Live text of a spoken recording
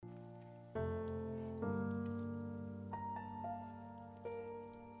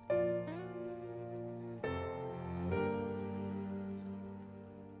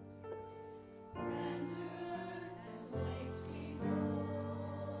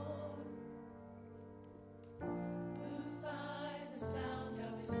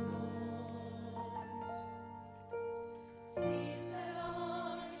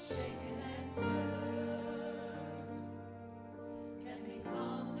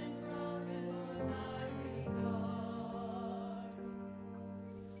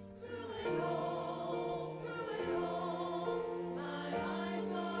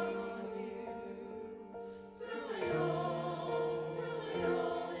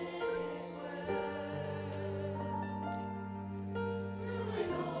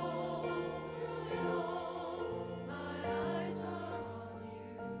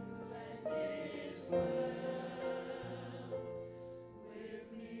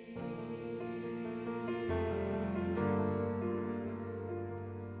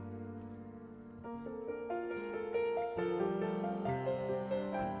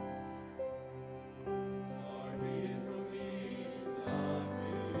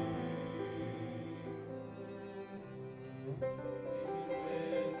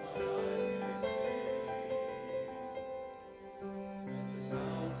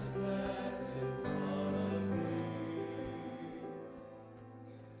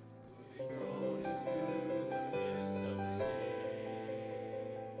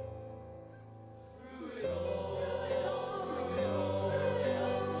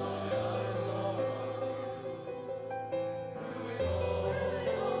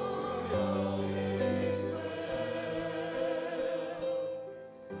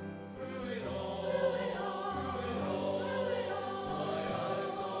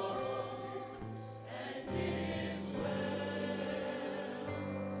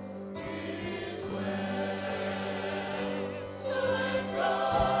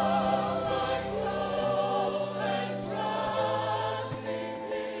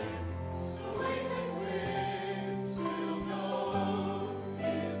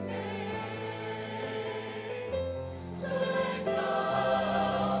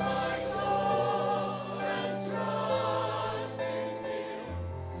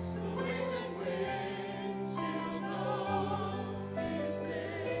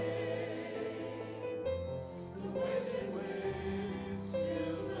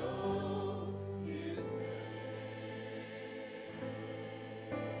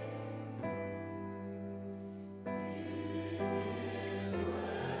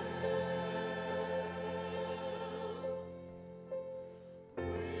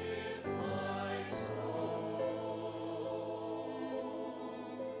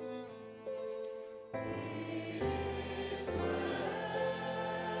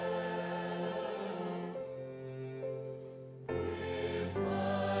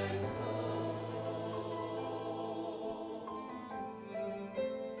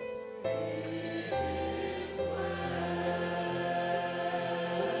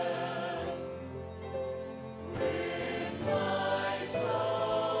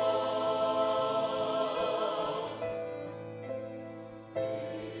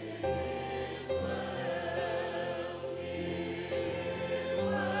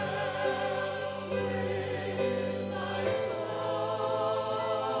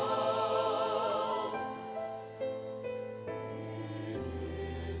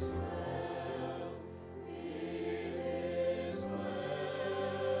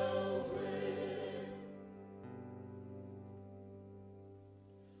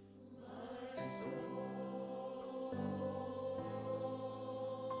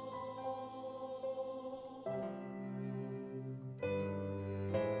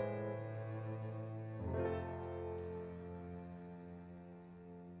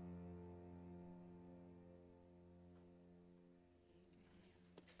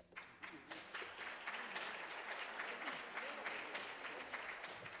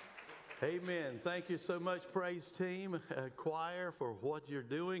Amen. Thank you so much, praise team, choir, for what you're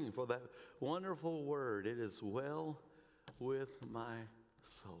doing and for that wonderful word. It is well with my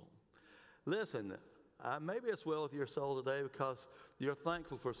soul. Listen, maybe it's well with your soul today because you're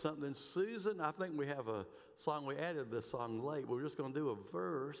thankful for something. Susan, I think we have a song. We added this song late. We're just going to do a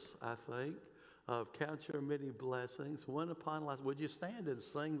verse, I think, of Count Your Many Blessings. One upon a life. Would you stand and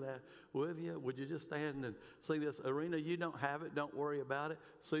sing that with you? Would you just stand and sing this? Arena, you don't have it. Don't worry about it.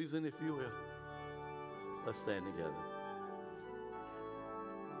 Susan, if you will. Let's stand together.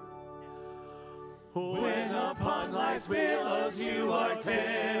 When upon life's billows you are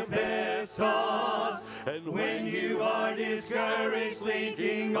tempest tossed, and when you are discouraged,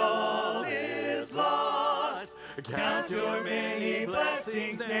 thinking all is lost, count your many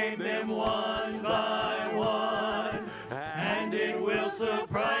blessings, name them one by one, and it will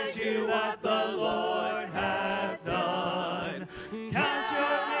surprise you what the Lord has done. Count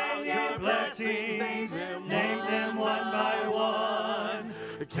your many blessings, name them one by one.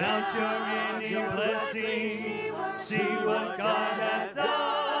 Count your many blessings, see what God has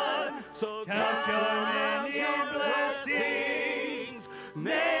done. So count your many blessings,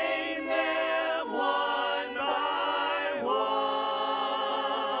 name them one by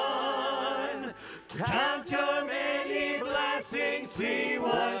one. Count your many blessings, see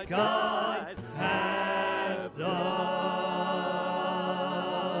what God has done.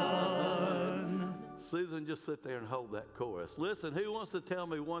 Susan, just sit there and hold that chorus. Listen, who wants to tell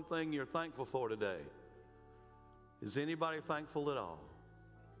me one thing you're thankful for today? Is anybody thankful at all?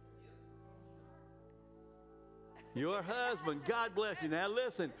 Your husband, God bless you. Now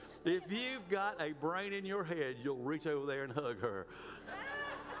listen, if you've got a brain in your head, you'll reach over there and hug her.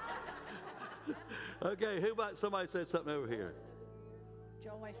 Okay, who about somebody said something over here?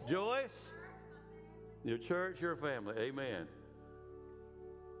 Joyce. Joyce? Your church, your family. Amen.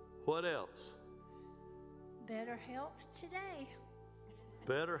 What else? Better health today.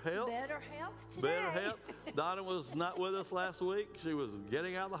 Better health? Better health today. Better health. Donna was not with us last week. She was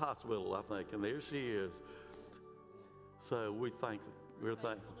getting out of the hospital, I think, and there she is. So we're thankful.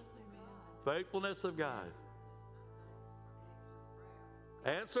 Faithfulness of God.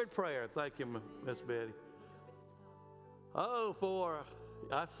 Answered prayer. Thank you, Miss Betty. Oh,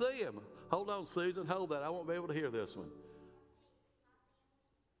 I see him. Hold on, Susan. Hold that. I won't be able to hear this one.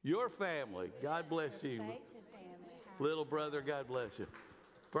 Your family. God bless you. Faith and family. Little brother, God bless you.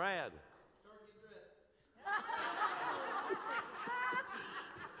 Brad.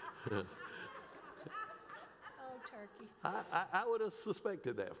 Oh, turkey. I would have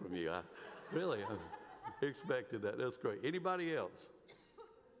suspected that from you. I really expected that. That's great. Anybody else?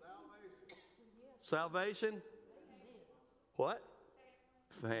 Salvation? What?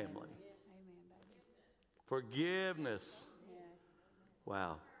 Family. Amen, baby. Forgiveness. Yes.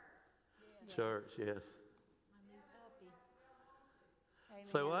 Wow. Church, yes. Amen.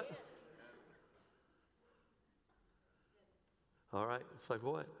 Say what? All right. Say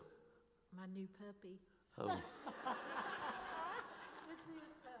what? My new puppy. Oh.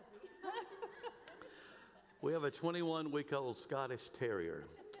 We have a 21-week-old Scottish Terrier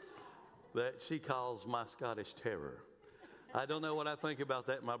that she calls my Scottish Terror. I don't know what I think about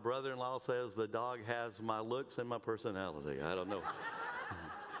that. My brother-in-law says the dog has my looks and my personality. I don't know.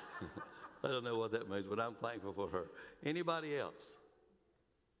 I don't know what that means, but I'm thankful for her. Anybody else?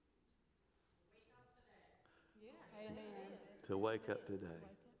 Amen. To wake up today.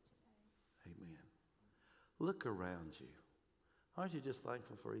 Amen. Look around you. Aren't you just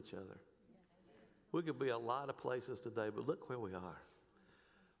thankful for each other? We could be a lot of places today, but look where we are.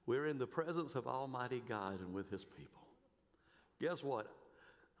 We're in the presence of Almighty God and with His people. Guess what?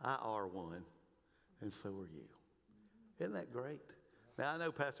 I are one, and so are you. Isn't that great? Now, I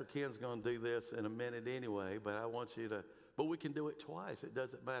know Pastor Ken's going to do this in a minute anyway, but I want you to, but we can do it twice. It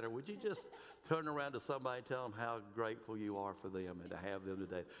doesn't matter. Would you just turn around to somebody and tell them how grateful you are for them and to have them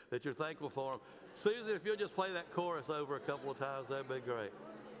today, that you're thankful for them? Susan, if you'll just play that chorus over a couple of times, that'd be great.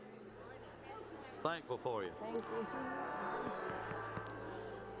 Thankful for you. Thank you.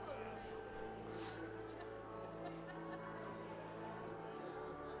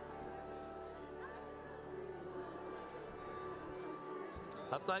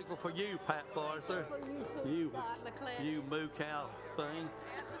 I'm thankful for you, Pat Forrester. You moo cow thing.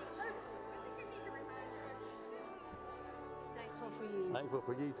 Thankful for you. Thankful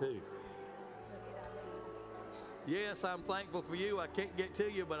for you too. Yes, I'm thankful for you. I can't get to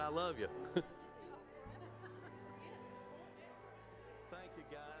you, but I love you. Thank you,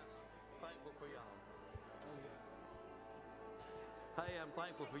 guys. Thankful for y'all. Hey, I'm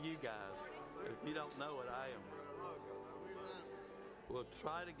thankful for you guys. If you don't know it, I am. We'll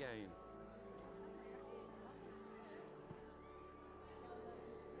try it again.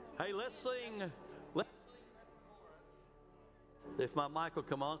 Hey, let's sing. If my mic will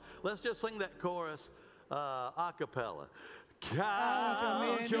come on, let's just sing that chorus a cappella.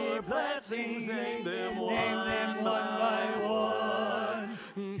 Count your blessings, name them one by one.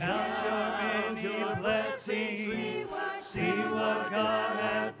 Count your many blessings, see what God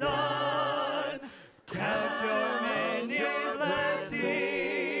hath done. Count your many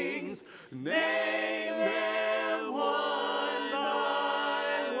blessings, name them one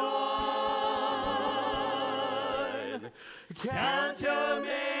by one. Count your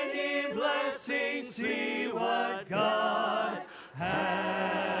many blessings, see what God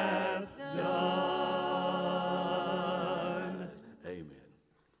hath done. Amen.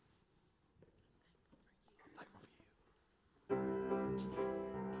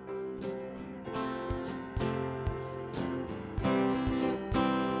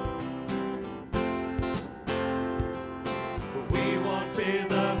 We won't fear the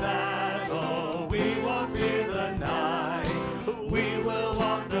battle, we won't fear the night. We will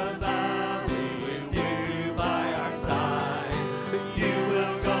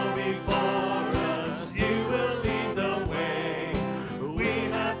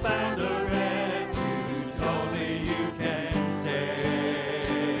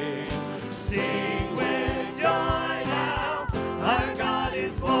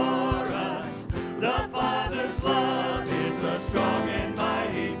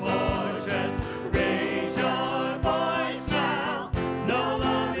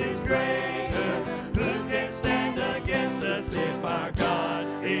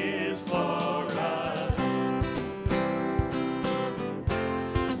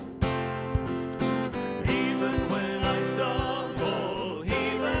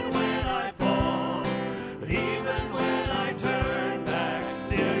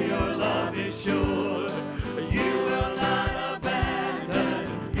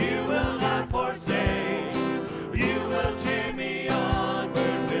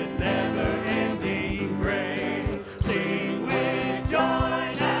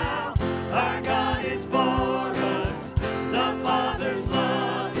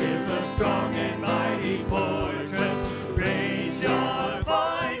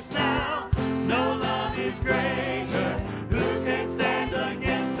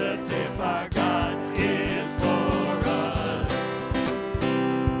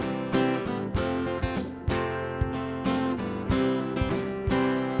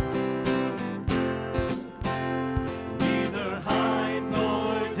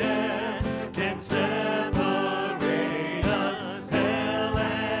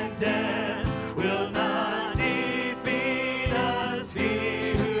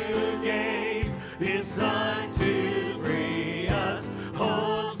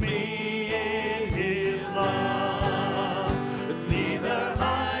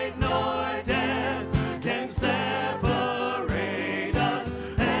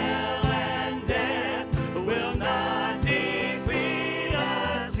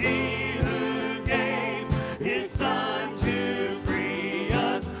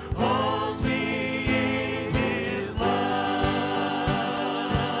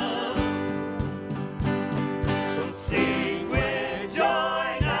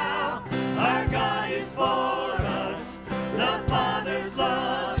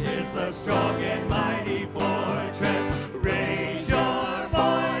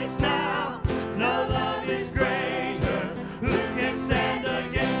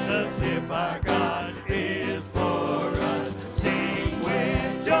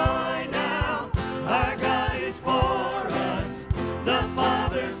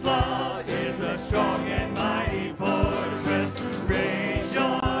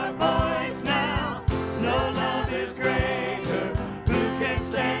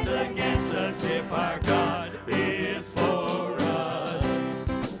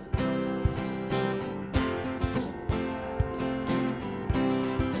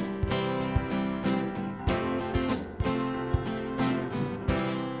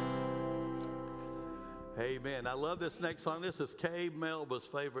I love this next song. This is Kay Melba's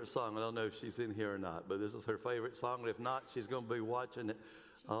favorite song. I don't know if she's in here or not, but this is her favorite song. If not, she's going to be watching it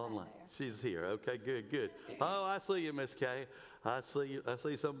online. She's here. Okay, good, good. Oh, I see you, Miss Kay. I see you. I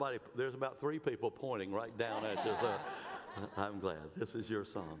see somebody. There's about 3 people pointing right down at you. So I'm glad. This is your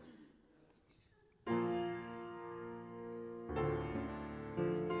song.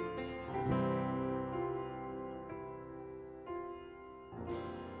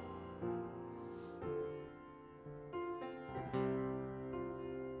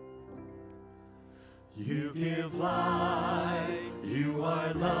 You give light, you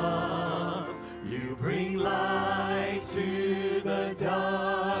are love, you bring light to the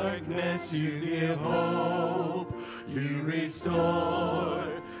darkness, you give hope, you restore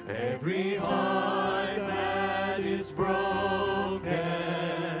every heart that is broken.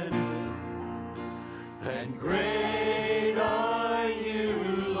 And great are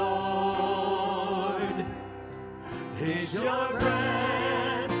you, Lord, is your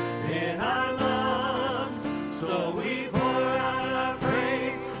breath in our lungs, so we pour out our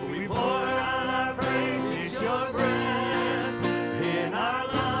praise, we pour out our praise, it's your breath in our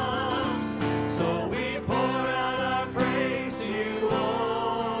lungs, so we pour out our praise to you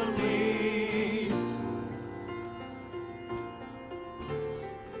only.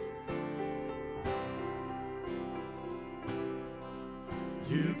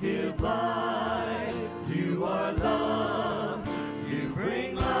 You give light, you are love, you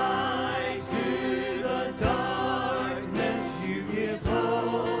bring light to the darkness, you give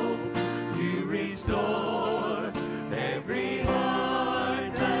hope, you restore every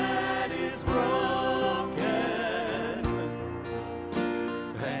heart that is broken.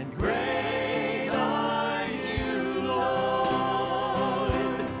 And great are you, Lord,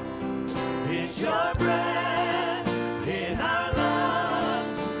 it's your breath in our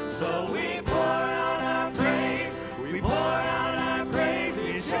lungs, so we pour out our praise, we pour out our praise,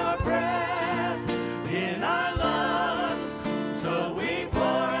 it's your breath in our lungs, so we pour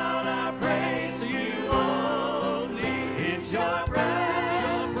out our praise to you only, it's your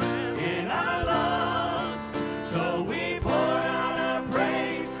breath in our lungs, so we pour out our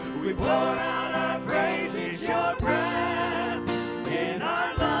praise, we pour out our praise, it's your breath in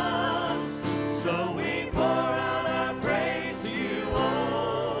our lungs, so we pour out our praise to you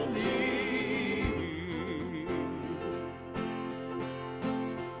only.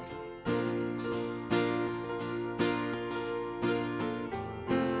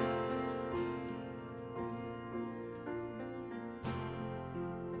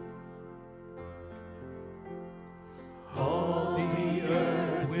 All the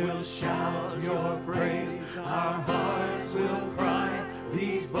earth will shout your praise, our hearts will cry,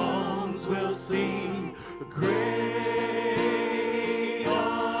 these bones will sing, great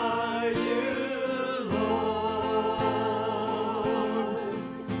are you, Lord.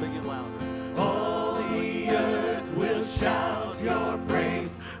 Sing it louder. All the earth will shout your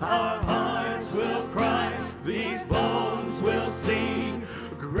praise, our hearts will cry, these bones will sing,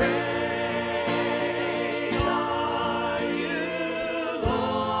 great are you,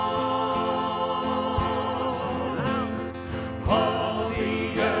 Lord. All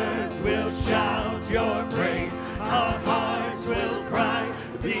the earth will shout your praise, our hearts will cry,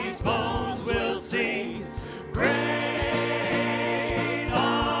 these bones will sing, great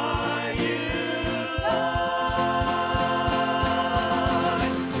are you, Lord.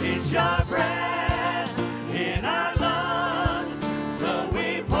 It's your breath in our lungs, so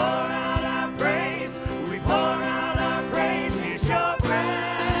we pour out our praise, we pour out our praise, it's your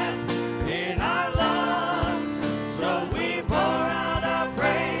breath in our lungs, so we pour out our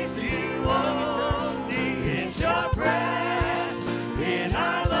praise to you only, it's your breath in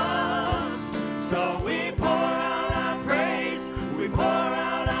our lungs, so we pour out our praise, we pour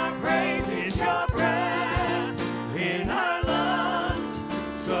out our praise, it's your breath in our lungs,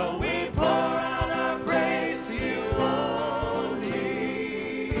 so we pour out our praise to you only.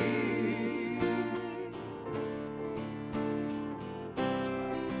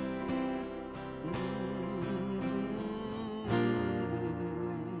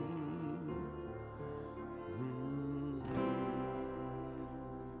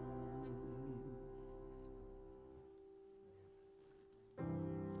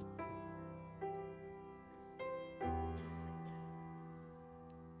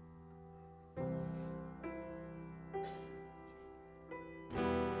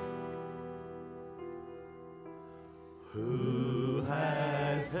 Who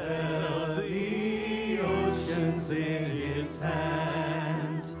has held the oceans in his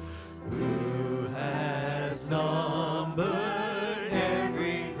hands? Who has numbered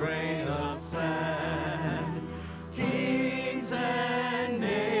every grain of sand?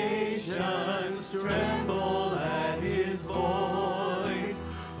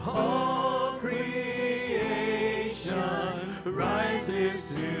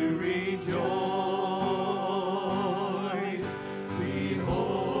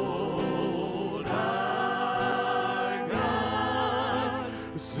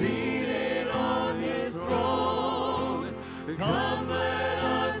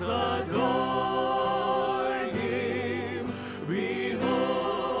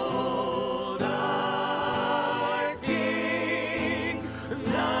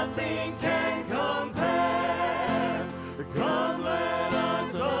 nothing can compare. Come, let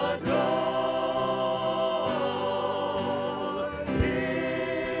us adore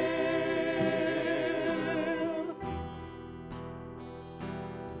Him.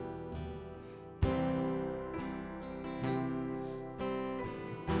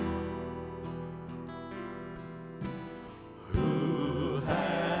 Who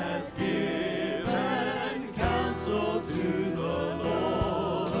has given counsel to the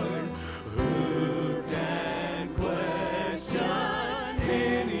Lord? Who can question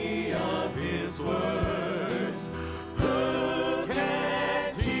any of His words? Who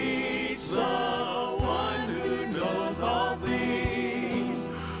can teach the one who knows all things?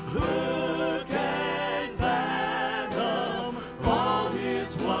 Who can fathom all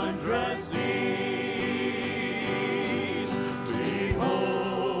His wondrous deeds?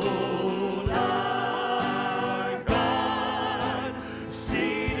 Behold our God,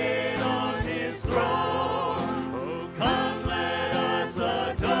 seated on His throne. Oh, come, let us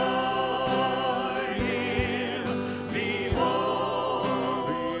adore Him.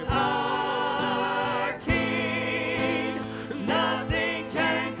 Behold our King, nothing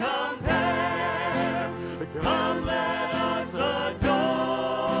can compare. Come, let us adore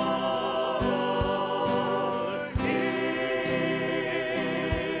Him.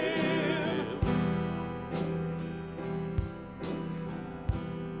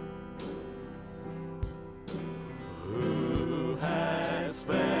 Who has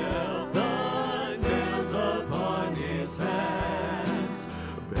felt the nails upon His hands,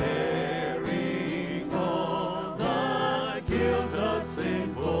 bearing all the guilt of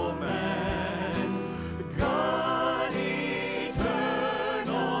sinful man? God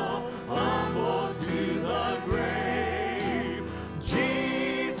eternal, humble to the grave,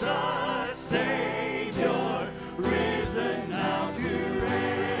 Jesus Savior, risen now to reign.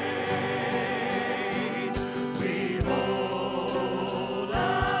 Behold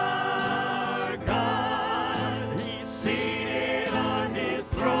our God, He's seated on His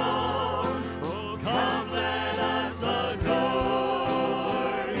throne. Oh, come, let us adore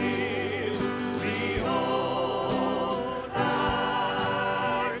Him. Behold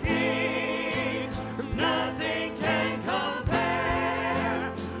our King, nothing can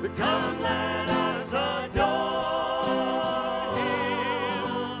compare. Come, let us adore Him. Behold our God, He's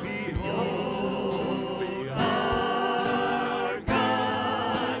seated on His throne.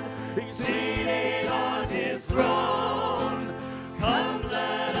 Come,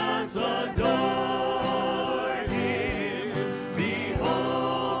 let us adore Him. Behold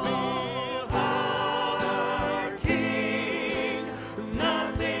our King,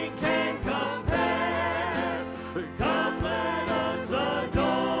 nothing can compare. Come, let us adore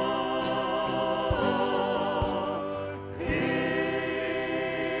Him.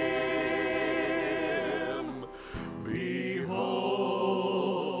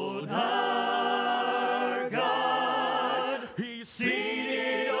 Behold our God, He's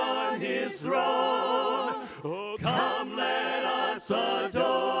seated on His throne. Oh, come, let us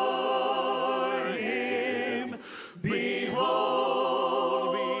adore Him.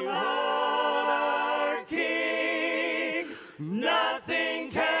 Behold our King, nothing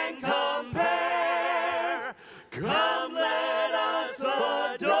can compare. Come, let us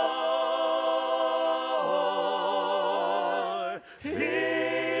adore Him.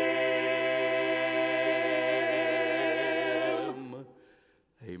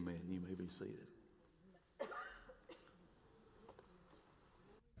 Amen. You may be seated.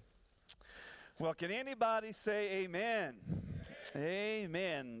 Well, can anybody say amen?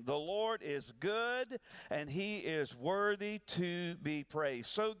 Amen. The Lord is good and He is worthy to be praised.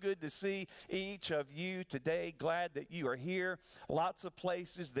 So good to see each of you today. Glad that you are here. Lots of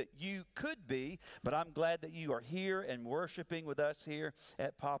places that you could be, but I'm glad that you are here and worshiping with us here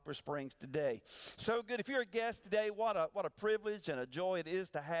at Poplar Springs today. So good. If you're a guest today, what a privilege and a joy it is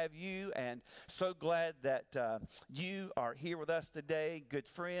to have you, and so glad that you are here with us today. Good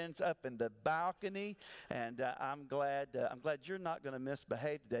friends up in the balcony, and I'm glad you're not going to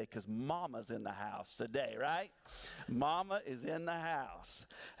misbehave today because Mama's in the house today, right? Mama is in the house,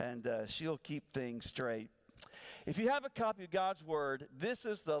 and she'll keep things straight. If you have a copy of God's Word, this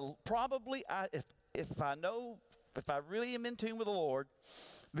is probably, if I really am in tune with the Lord,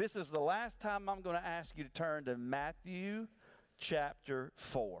 this is the last time I'm going to ask you to turn to Matthew chapter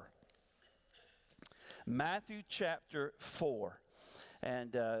 4. Matthew chapter 4.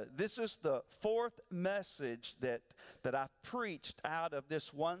 And this is the fourth message that I've preached out of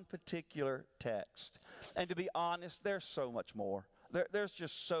this one particular text. And to be honest, there's so much more. There's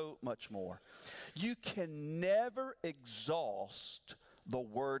just so much more. You can never exhaust the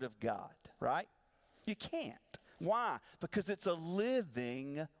Word of God, right? You can't. Why? Because it's a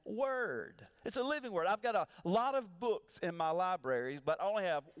living word. It's a living word. I've got a lot of books in my library, but I only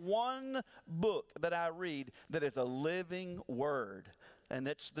have one book that I read that is a living word, and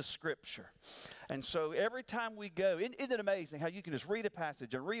it's the Scripture. And so every time we go, isn't it amazing how you can just read a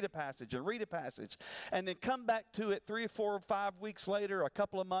passage and read a passage and read a passage, and then come back to it 3 or 4 or 5 weeks later, or a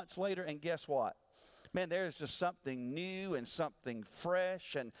couple of months later, and guess what? Man, there's just something new and something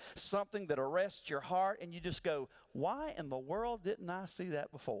fresh and something that arrests your heart, and you just go, why in the world didn't I see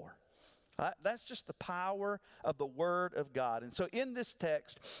that before? That's just the power of the Word of God. And so in this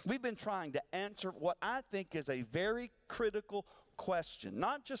text, we've been trying to answer what I think is a very critical question,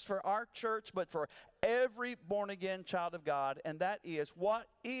 not just for our church, but for every born-again child of God, and that is, what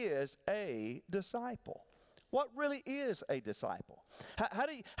is a disciple? What really is a disciple? How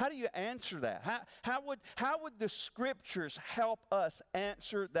do you answer that? How would the Scriptures help us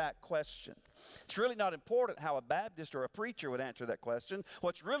answer that question? It's really not important how a Baptist or a preacher would answer that question.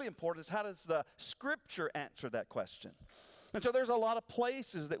 What's really important is, how does the Scripture answer that question? And so there's a lot of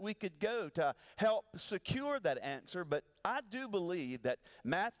places that we could go to help secure that answer, but I do believe that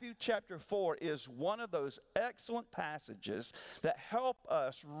Matthew chapter 4 is one of those excellent passages that help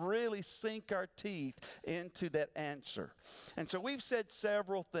us really sink our teeth into that answer. And so we've said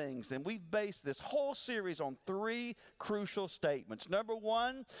several things, and we've based this whole series on 3 crucial statements. Number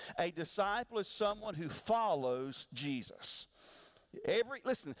 1, a disciple is someone who follows Jesus.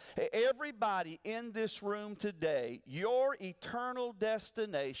 Everybody in this room today, your eternal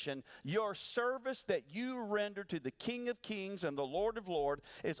destination, your service that you render to the King of Kings and the Lord of Lords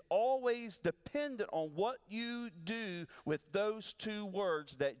is always dependent on what you do with those 2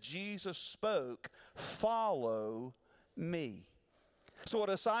 words that Jesus spoke: follow me. So a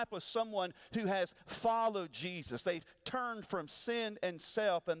disciple is someone who has followed Jesus. They've turned from sin and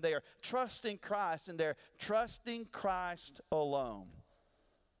self, and they are trusting Christ, and they're trusting Christ alone.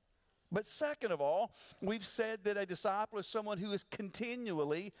 But second of all, we've said that a disciple is someone who is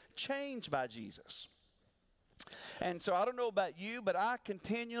continually changed by Jesus. And so I don't know about you, but I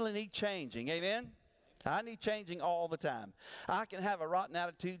continually need changing. Amen? I need changing all the time. I can have a rotten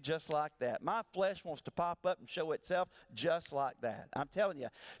attitude just like that. My flesh wants to pop up and show itself just like that. I'm telling you.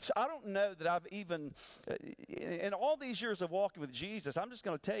 So I don't know that I've even, in all these years of walking with Jesus, I'm just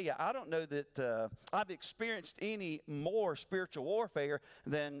going to tell you, I don't know that I've experienced any more spiritual warfare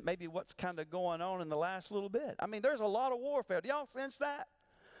than maybe what's kind of going on in the last little bit. I mean, there's a lot of warfare. Do y'all sense that?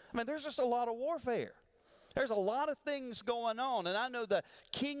 I mean, there's just a lot of warfare. There's a lot of things going on, and I know the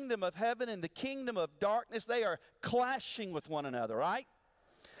kingdom of heaven and the kingdom of darkness, they are clashing with one another, right?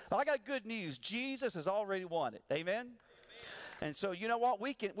 Well, I got good news. Jesus has already won it. Amen? And so, you know what?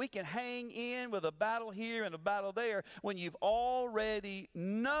 We can hang in with a battle here and a battle there when you've already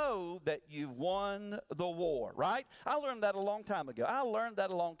know that you've won the war, right? I learned that a long time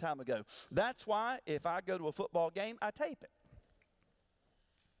ago. That's why if I go to a football game, I tape it.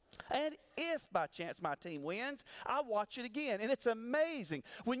 And if by chance my team wins, I watch it again. And it's amazing.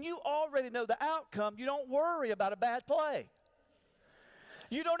 When you already know the outcome, you don't worry about a bad play.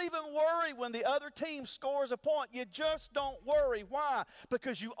 You don't even worry when the other team scores a point. You just don't worry. Why?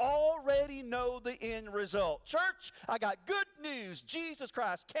 Because you already know the end result. Church, I got good news. Jesus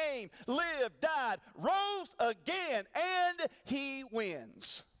Christ came, lived, died, rose again, and He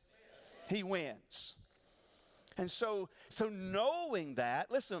wins. He wins. And so knowing that,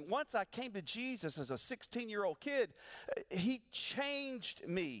 listen, once I came to Jesus as a 16-year-old kid, He changed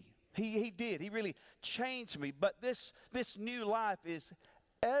me. He did. He really changed me. But this new life is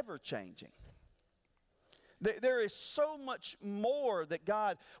ever-changing. There is so much more that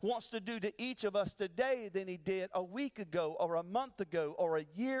God wants to do to each of us today than He did a week ago or a month ago or a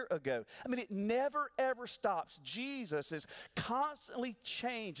year ago. I mean, it never, ever stops. Jesus is constantly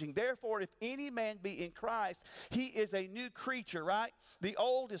changing. Therefore, if any man be in Christ, he is a new creature, right? The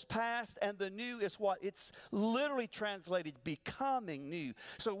old is past and the new is what? It's literally translated becoming new.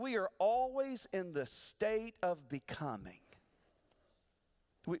 So we are always in the state of becoming.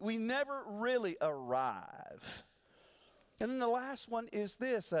 We never really arrive. And then the last one is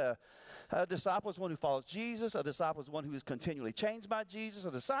this. A disciple is one who follows Jesus. A disciple is one who is continually changed by Jesus.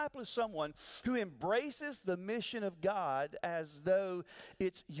 A disciple is someone who embraces the mission of God as though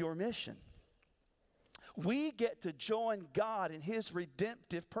it's your mission. we get to join God in His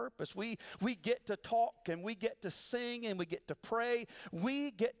redemptive purpose. We get to talk and we get to sing and we get to pray.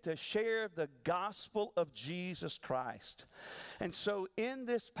 We get to share the gospel of Jesus Christ. And so in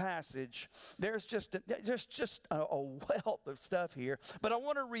this passage, there's just a wealth of stuff here. But I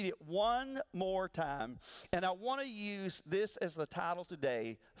want to read it one more time. And I want to use this as the title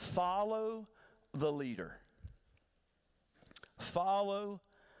today, Follow the Leader. Follow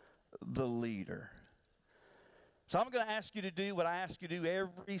the leader. So I'm going to ask you to do what I ask you to do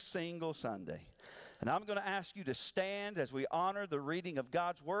every single Sunday. And I'm going to ask you to stand as we honor the reading of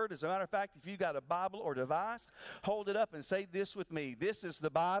God's Word. As a matter of fact, if you've got a Bible or device, hold it up and say this with me. This is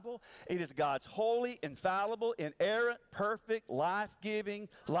the Bible. It is God's holy, infallible, inerrant, perfect, life-giving,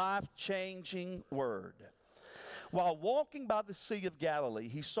 life-changing Word. While walking by the Sea of Galilee,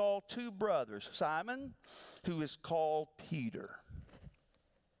 he saw two brothers, Simon, who is called Peter,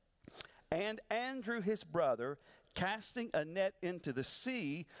 and Andrew his brother, casting a net into the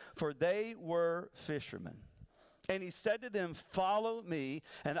sea, for they were fishermen. And he said to them, "Follow me,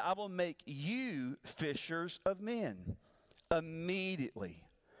 and I will make you fishers of men." Immediately.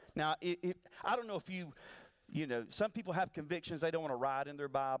 Now, I don't know if you know, some people have convictions they don't want to write in their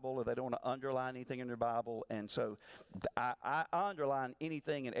Bible or they don't want to underline anything in their Bible. And so I underline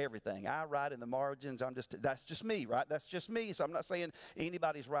anything and everything. I write in the margins. That's just me, right? That's just me. So I'm not saying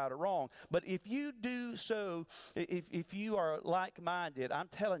anybody's right or wrong. But if you do so, if you are like-minded, I'm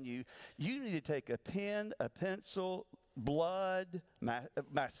telling you, you need to take a pen, a pencil, blood,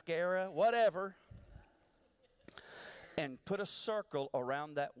 mascara, whatever, and put a circle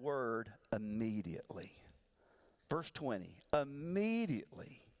around that word immediately. Verse 20,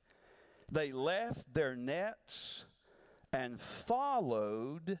 immediately they left their nets and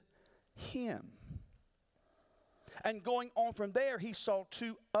followed him. And going on from there, he saw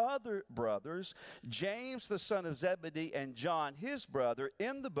two other brothers, James the son of Zebedee and John his brother,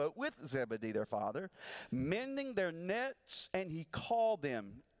 in the boat with Zebedee their father, mending their nets, and he called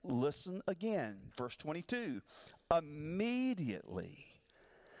them. Listen again, verse 22, immediately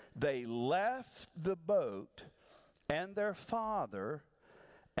they left the boat and their father,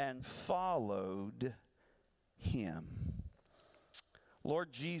 and followed him.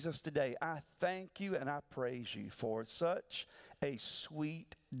 Lord Jesus, today I thank you and I praise you for such a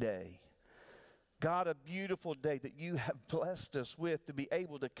sweet day. God, a beautiful day that you have blessed us with to be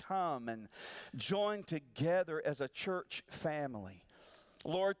able to come and join together as a church family.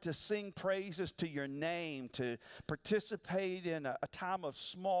 Lord, to sing praises to your name, to participate in a time of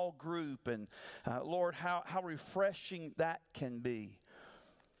small group, and Lord, how refreshing that can be.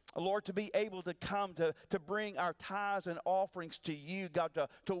 Lord, to be able to come to bring our tithes and offerings to you, God,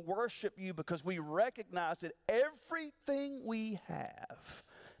 to worship you, because we recognize that everything we have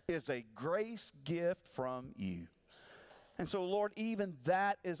is a grace gift from you. And so, Lord, even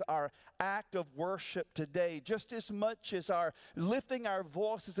that is our act of worship today, just as much as our lifting our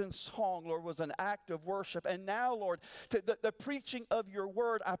voices in song, Lord, was an act of worship. And now, Lord, to the preaching of your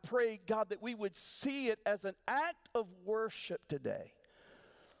word, I pray, God, that we would see it as an act of worship today.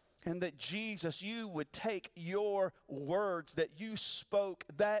 And that, Jesus, you would take your words that you spoke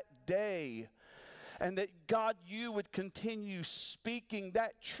that day, and that, God, you would continue speaking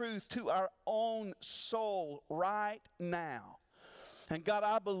that truth to our own soul right now. And God,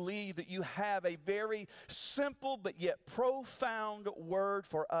 I believe that you have a very simple but yet profound word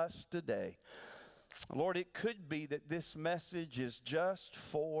for us today. Lord, it could be that this message is just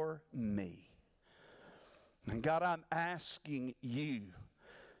for me. And God, I'm asking you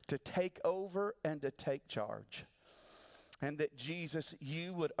to take over and to take charge. And that, Jesus,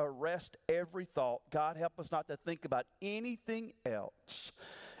 you would arrest every thought. God, help us not to think about anything else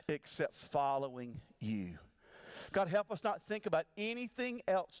except following you. God, help us not think about anything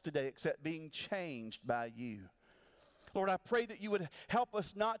else today except being changed by you. Lord, I pray that you would help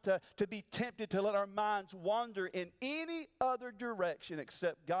us not to be tempted to let our minds wander in any other direction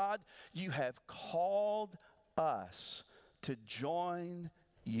except, God, you have called us to join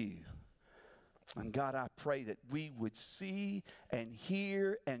you. And God, I pray that we would see and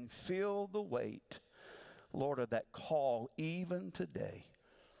hear and feel the weight, Lord, of that call even today.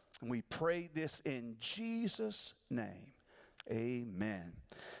 And we pray this in Jesus' name. Amen.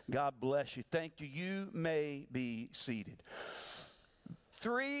 God bless you. Thank you. You may be seated.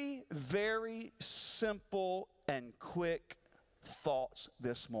 3 very simple and quick thoughts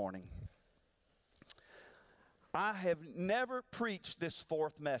this morning. I have never preached this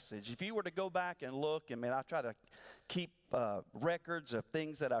fourth message. If you were to go back and look, I try to keep records of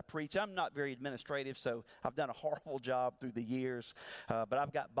things that I preach. I'm not very administrative, so I've done a horrible job through the years. But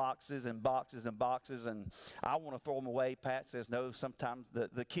I've got boxes and boxes and boxes, and I want to throw them away. Pat says no. Sometimes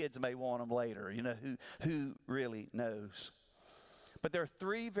the kids may want them later. You know, who really knows? But there are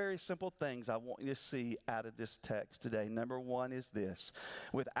three very simple things I want you to see out of this text today. Number one is this: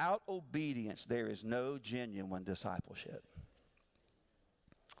 without obedience, there is no genuine discipleship.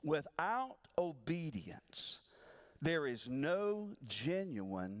 Without obedience, there is no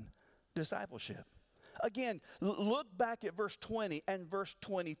genuine discipleship. Again, look back at verse 20 and verse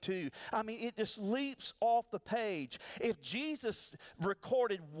 22. I mean, it just leaps off the page. If Jesus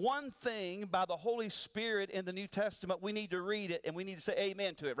recorded one thing by the Holy Spirit in the New Testament, we need to read it and we need to say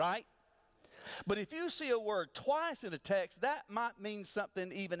amen to it, right? But if you see a word twice in a text, that might mean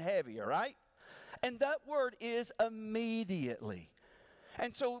something even heavier, right? And that word is immediately.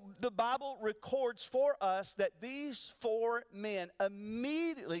 And so the Bible records for us that these four men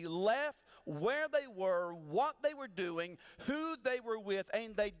immediately left where they were, what they were doing, who they were with,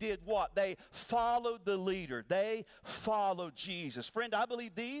 and they did what? They followed the leader. They followed Jesus. Friend, I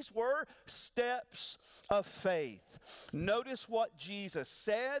believe these were steps of faith. Notice what Jesus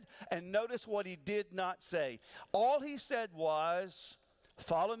said and notice what he did not say. All he said was,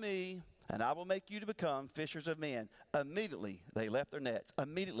 "Follow me, and I will make you to become fishers of men." Immediately, they left their nets.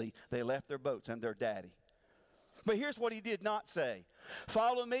 Immediately, they left their boats and their daddy. But here's what he did not say.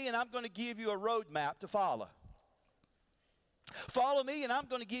 "Follow me, and I'm going to give you a roadmap to follow. Follow me, and I'm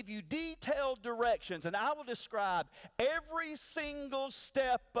going to give you detailed directions, and I will describe every single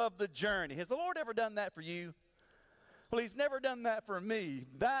step of the journey." Has the Lord ever done that for you? Well, he's never done that for me.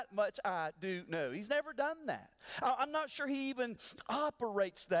 That much I do know. He's never done that. I'm not sure he even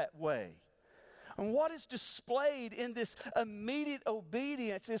operates that way. And what is displayed in this immediate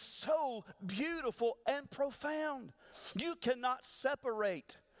obedience is so beautiful and profound. You cannot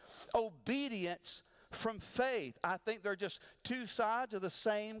separate obedience from faith. I think they're just two sides of the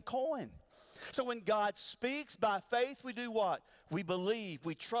same coin. So when God speaks by faith, we do what? We believe,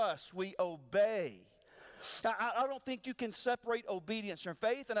 we trust, we obey. I don't think you can separate obedience from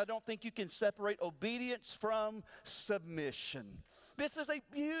faith, and I don't think you can separate obedience from submission. This is a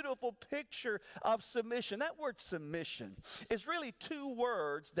beautiful picture of submission. That word submission is really two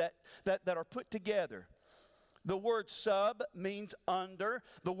words that are put together. The word sub means under.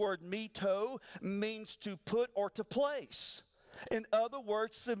 The word mito means to put or to place. In other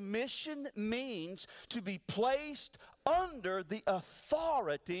words, submission means to be placed under the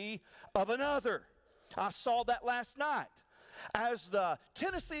authority of another. I saw that last night as the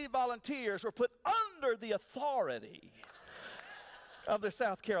Tennessee Volunteers were put under the authority of the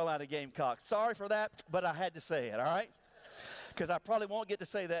South Carolina Gamecocks. Sorry for that, but I had to say it, all right? Because I probably won't get to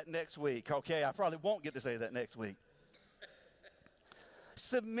say that next week, okay? I probably won't get to say that next week.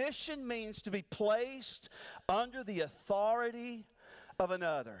 Submission means to be placed under the authority of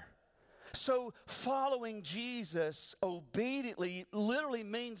another. So following Jesus obediently literally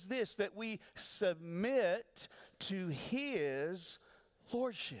means this, that we submit to his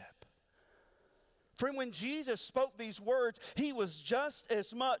lordship. Friend, when Jesus spoke these words, he was just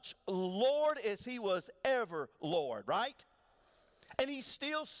as much Lord as he was ever Lord, right? And he's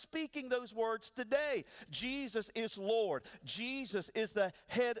still speaking those words today. Jesus is Lord. Jesus is the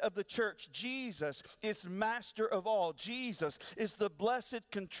head of the church. Jesus is master of all. Jesus is the blessed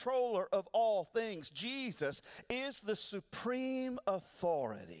controller of all things. Jesus is the supreme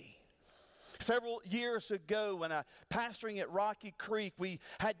authority. Several years ago, when pastoring at Rocky Creek, we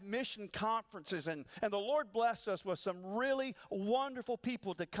had mission conferences, and the Lord blessed us with some really wonderful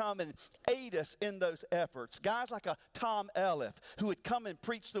people to come and aid us in those efforts. Guys like a Tom Elliff, who would come and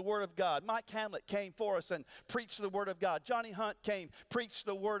preach the Word of God. Mike Hamlet came for us and preached the Word of God. Johnny Hunt came, preached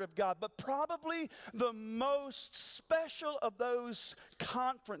the Word of God. But probably the most special of those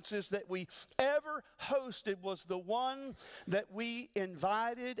conferences that we ever hosted was the one that we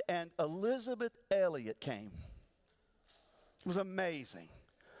invited, and Elizabeth Elliott came. It was amazing.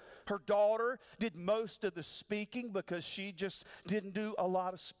 Her daughter did most of the speaking because she just didn't do a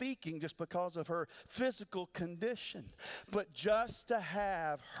lot of speaking just because of her physical condition. But just to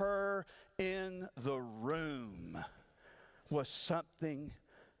have her in the room was something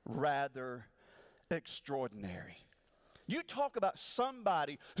rather extraordinary. You talk about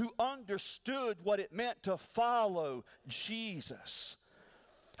somebody who understood what it meant to follow Jesus.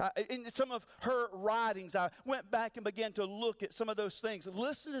 In some of her writings, I went back and began to look at some of those things.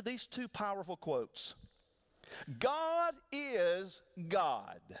 Listen to these two powerful quotes. God is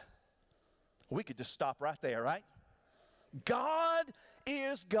God. We could just stop right there, right? God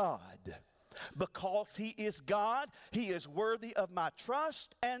is God. Because he is God, he is worthy of my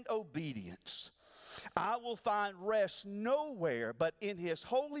trust and obedience. I will find rest nowhere but in his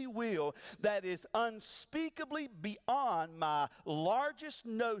holy will that is unspeakably beyond my largest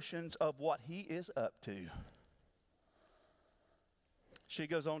notions of what he is up to. She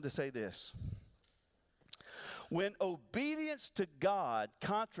goes on to say this. When obedience to God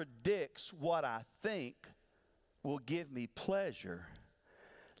contradicts what I think will give me pleasure,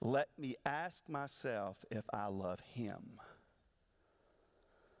 let me ask myself if I love him.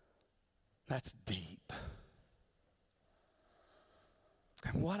 That's deep.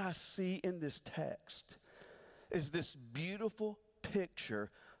 And what I see in this text is this beautiful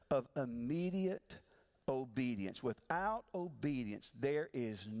picture of immediate obedience. Without obedience, there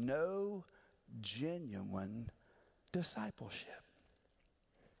is no genuine discipleship.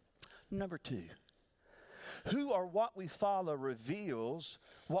 Number 2, who or what we follow reveals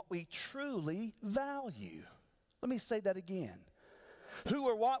what we truly value. Let me say that again. Who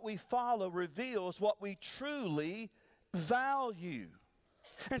or what we follow reveals what we truly value.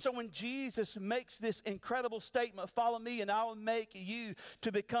 And so when Jesus makes this incredible statement, follow me and I will make you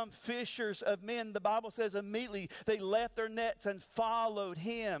to become fishers of men, the Bible says immediately they left their nets and followed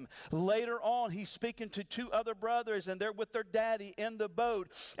him. Later on, he's speaking to 2 other brothers and they're with their daddy in the boat.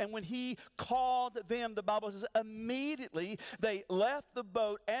 And when he called them, the Bible says immediately they left the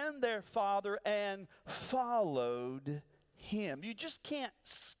boat and their father and followed him. You just can't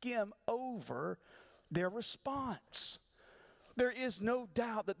skim over their response. There is no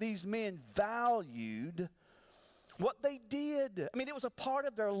doubt that these men valued what they did. I mean, it was a part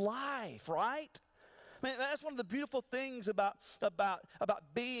of their life, right? I mean, that's one of the beautiful things about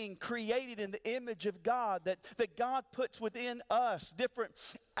being created in the image of God, that God puts within us different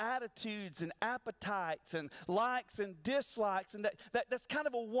attitudes and appetites and likes and dislikes, and that's kind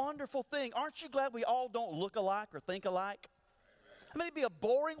of a wonderful thing. Aren't you glad we all don't look alike or think alike? I mean, it'd be a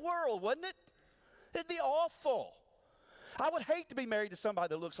boring world, wouldn't it? It'd be awful. I would hate to be married to somebody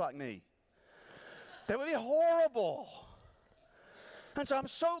that looks like me. That would be horrible. And so I'm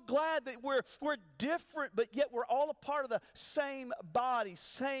so glad that we're different, but yet we're all a part of the same body,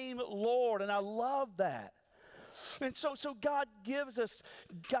 same Lord, and I love that. And so God gives us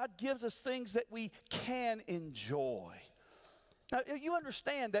things that we can enjoy. Now, you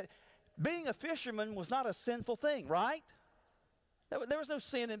understand that being a fisherman was not a sinful thing, right? There was no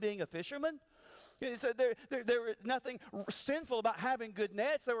sin in being a fisherman. So there was nothing sinful about having good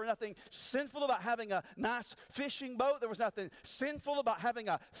nets. There was nothing sinful about having a nice fishing boat. There was nothing sinful about having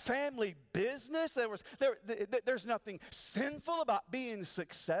a family business. There's nothing sinful about being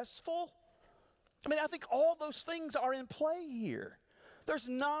successful. I mean, I think all those things are in play here. There's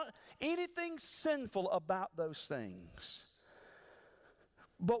not anything sinful about those things.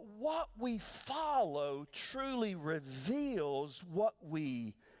 But what we follow truly reveals what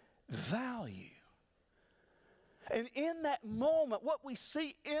we value. And in that moment, what we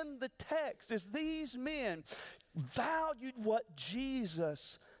see in the text is these men valued what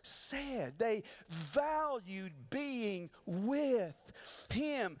Jesus said. They valued being with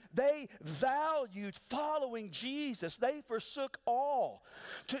him. They valued following Jesus. They forsook all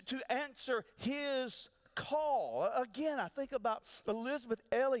to answer his call. Again, I think about Elizabeth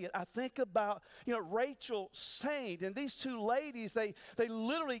Elliot. I think about, Rachel Saint. And these 2 ladies, they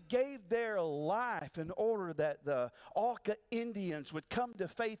literally gave their life in order that the Auca Indians would come to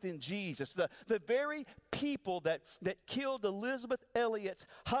faith in Jesus. The very people that killed Elizabeth Elliot's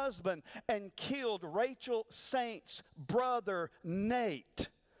husband and killed Rachel Saint's brother Nate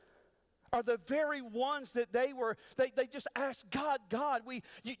are the very ones that they just asked God,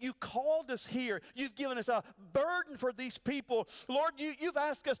 you called us here. You've given us a burden for these people. Lord, you've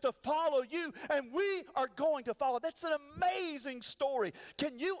asked us to follow you, and we are going to follow. That's an amazing story.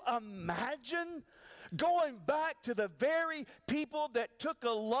 Can you imagine going back to the very people that took a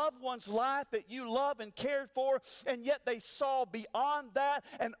loved one's life that you love and cared for, and yet they saw beyond that,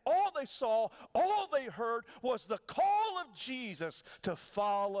 and all they heard was the call of Jesus to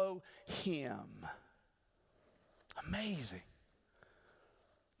follow him. Amazing.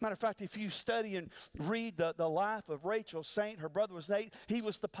 Matter of fact, if you study and read the life of Rachel Saint, her brother was Nate, he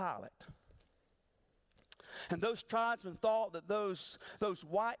was the pilot. And those tribesmen thought that those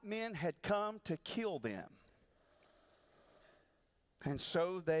white men had come to kill them. And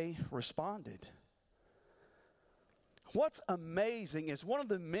so they responded. What's amazing is one of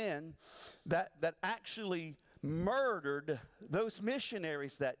the men that actually murdered those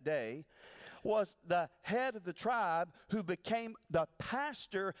missionaries that day was the head of the tribe who became the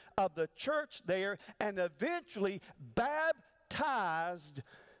pastor of the church there and eventually baptized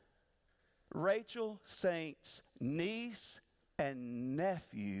Rachel Saint's niece and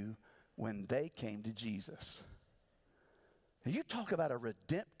nephew when they came to Jesus. Now, you talk about a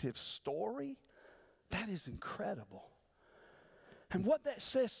redemptive story. That is incredible. And what that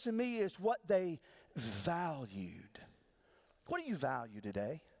says to me is what they valued. What do you value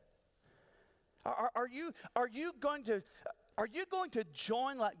today? Are you going to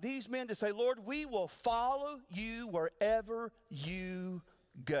join like these men to say, Lord, we will follow you wherever you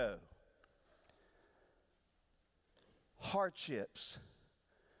go? Hardships,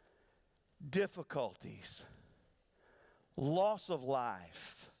 difficulties, loss of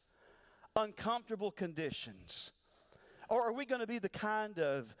life, uncomfortable conditions. Or are we going to be the kind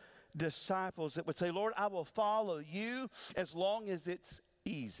of disciples that would say, Lord, I will follow you as long as it's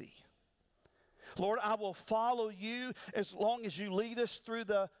easy. Lord, I will follow you as long as you lead us through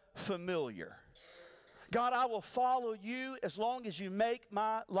the familiar. God, I will follow you as long as you make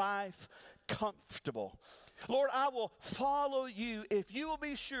my life comfortable. Lord, I will follow you if you will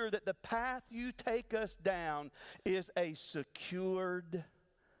be sure that the path you take us down is a secured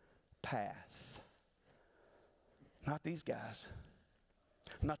path. Not these guys.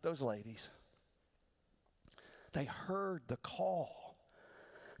 Not those ladies. They heard the call.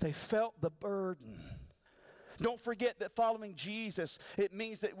 They felt the burden. Don't forget that following Jesus, it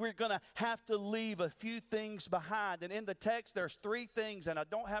means that we're going to have to leave a few things behind. And in the text, there's 3 things, and I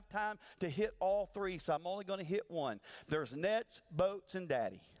don't have time to hit all 3, so I'm only going to hit one. There's nets, boats, and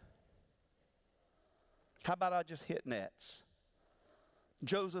daddy. How about I just hit nets?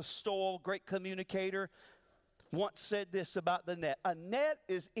 Joseph Stoll, great communicator, once said this about the net. A net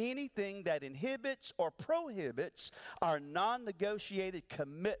is anything that inhibits or prohibits our non-negotiated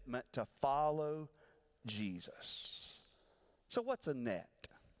commitment to follow Jesus. So what's a net?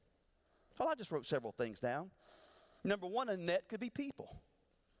 Well, I just wrote several things down. Number 1, a net could be people.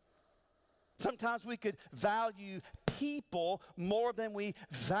 Sometimes we could value people more than we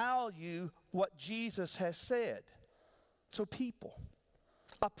value what Jesus has said. So people.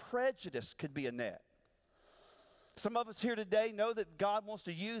 A prejudice could be a net. Some of us here today know that God wants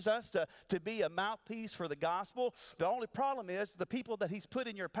to use us to be a mouthpiece for the gospel. The only problem is the people that he's put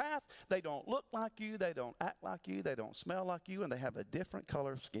in your path, they don't look like you, they don't act like you, they don't smell like you, and they have a different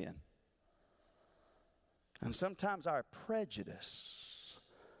color of skin. And sometimes our prejudice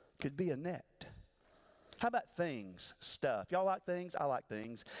could be a net. How about things, stuff? Y'all like things? I like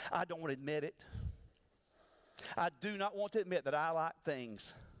things. I don't want to admit it. I do not want to admit that I like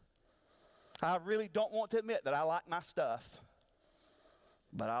things. I really don't want to admit that I like my stuff,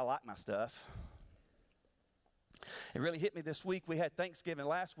 but I like my stuff. It really hit me this week. We had Thanksgiving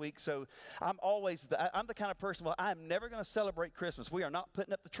last week, so I'm the kind of person, well, I'm never going to celebrate Christmas. We are not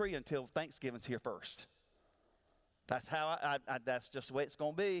putting up the tree until Thanksgiving's here first. That's how that's just the way it's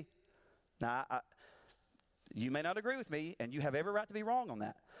going to be. Now, you may not agree with me, and you have every right to be wrong on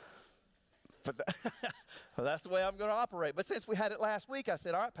that. But well, that's the way I'm going to operate. But since we had it last week, I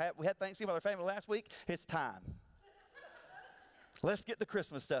said, all right, Pat, we had Thanksgiving with our family last week. It's time. Let's get the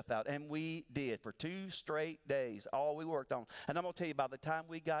Christmas stuff out. And we did for 2 straight days, all we worked on. And I'm going to tell you, by the time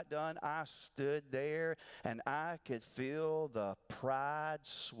we got done, I stood there and I could feel the pride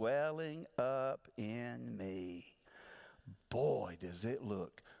swelling up in me. Boy, does it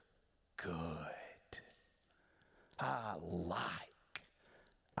look good. I like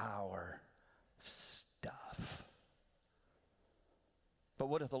our stuff. But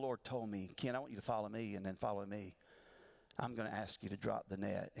what if the Lord told me, Ken, I want you to follow me and then follow me. I'm going to ask you to drop the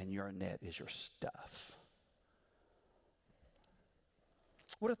net, and your net is your stuff.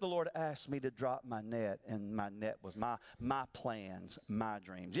 What if the Lord asked me to drop my net, and my net was my plans, my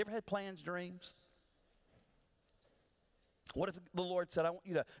dreams? You ever had plans, dreams? What if the Lord said, I want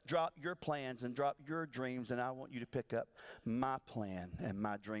you to drop your plans and drop your dreams, and I want you to pick up my plan and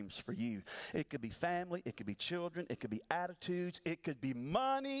my dreams for you? It could be family, it could be children, it could be attitudes, it could be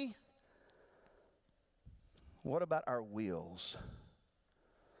money. What about our wills?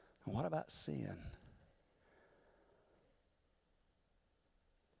 And what about sin?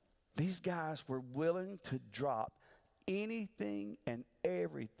 These guys were willing to drop anything and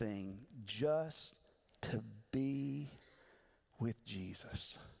everything just to be with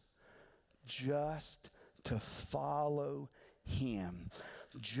Jesus, just to follow him,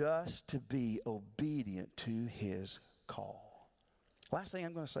 just to be obedient to his call. Last thing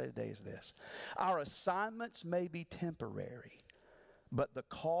I'm going to say today is this. Our assignments may be temporary, but the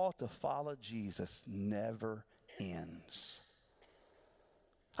call to follow Jesus never ends.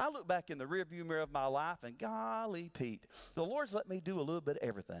 I look back in the rearview mirror of my life, and golly, Pete, the Lord's let me do a little bit of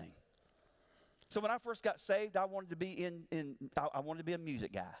everything. So when I first got saved, I wanted to be I wanted to be a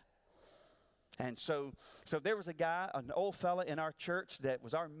music guy. And so there was a guy, an old fella in our church that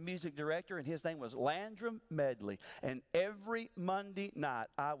was our music director, and his name was Landrum Medley. And every Monday night,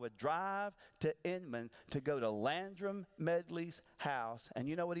 I would drive to Inman to go to Landrum Medley's house. And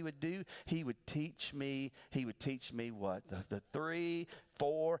you know what he would do? He would teach me what? The 3,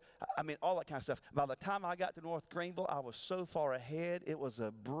 4, I mean, all that kind of stuff. By the time I got to North Greenville, I was so far ahead, it was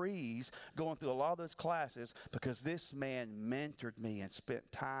a breeze going through a lot of those classes because this man mentored me and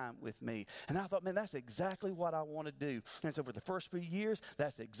spent time with me. And I thought, man, that's exactly what I want to do. And so for the first few years,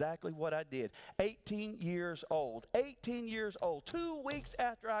 that's exactly what I did. 18 years old, 2 weeks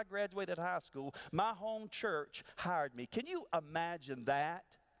after I graduated high school, my home church hired me. Can you imagine that?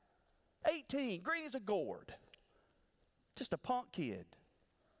 18, green as a gourd. Just a punk kid.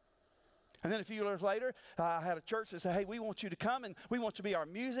 And then a few years later, I had a church that said, hey, we want you to come and we want you to be our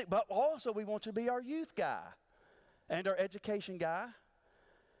music, but also we want you to be our youth guy and our education guy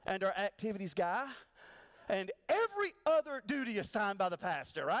and our activities guy and every other duty assigned by the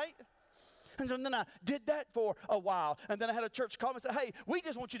pastor, right? And so then I did that for a while. And then I had a church call me and say, hey, we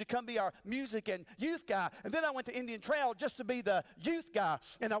just want you to come be our music and youth guy. And then I went to Indian Trail just to be the youth guy.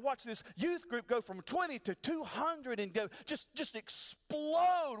 And I watched this youth group go from 20 to 200 and go just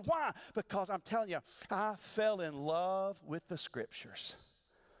explode. Why? Because I'm telling you, I fell in love with the scriptures.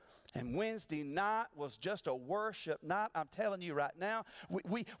 And Wednesday night was just a worship night. I'm telling you right now,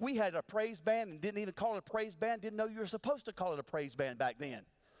 we had a praise band and didn't even call it a praise band. Didn't know you were supposed to call it a praise band back then.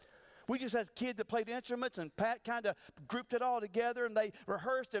 We just had kids that played instruments, and Pat kind of grouped it all together, and they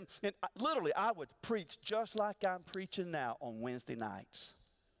rehearsed. And literally, I would preach just like I'm preaching now on Wednesday nights.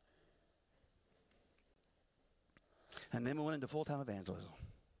 And then we went into full-time evangelism.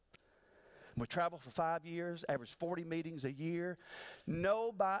 We traveled for 5 years, averaged 40 meetings a year.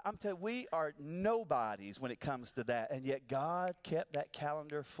 Nobody, I'm telling you, we are nobodies when it comes to that. And yet God kept that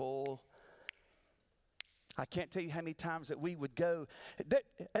calendar full. I can't tell you how many times that we would go.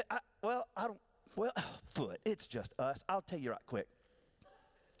 Foot, it's just us. I'll tell you right quick.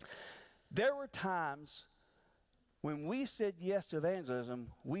 There were times when we said yes to evangelism,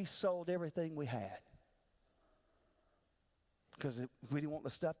 we sold everything we had. Because we didn't want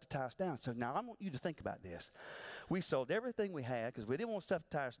the stuff to tie us down. So now I want you to think about this. We sold everything we had because we didn't want stuff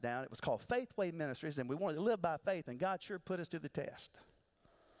to tie us down. It was called Faithway Ministries, and we wanted to live by faith, and God sure put us to the test.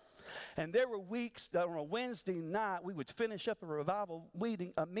 And there were weeks that on a Wednesday night, we would finish up a revival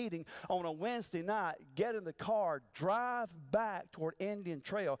meeting on a Wednesday night, get in the car, drive back toward Indian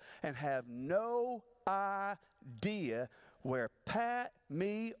Trail, and have no idea where Pat,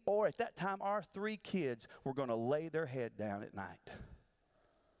 me, or at that time our 3 kids were going to lay their head down at night.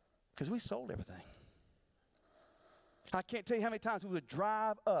 Because we sold everything. I can't tell you how many times we would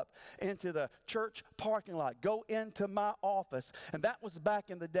drive up into the church parking lot, go into my office, and that was back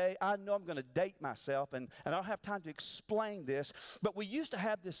in the day. I know I'm going to date myself, and I don't have time to explain this, but we used to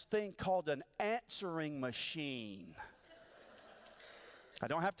have this thing called an answering machine. I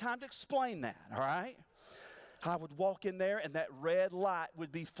don't have time to explain that, all right? I would walk in there, and that red light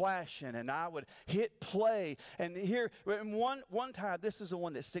would be flashing, and I would hit play. And here, one time, this is the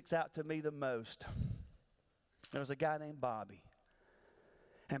one that sticks out to me the most. There was a guy named Bobby.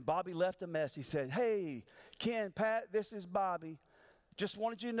 And Bobby left a message. He said, hey, Ken, Pat, this is Bobby. Just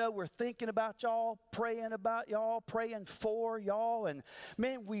wanted you to know we're thinking about y'all, praying for y'all. And,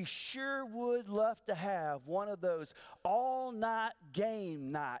 man, we sure would love to have one of those all-night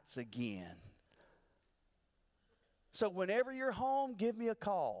game nights again. So whenever you're home, give me a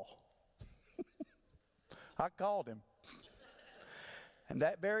call. I called him. And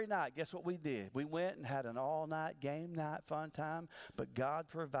that very night, guess what we did? We went and had an all-night game night fun time, but God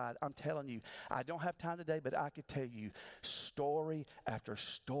provided. I'm telling you, I don't have time today, but I could tell you story after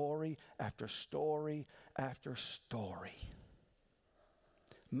story after story after story.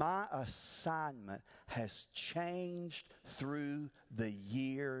 My assignment has changed through the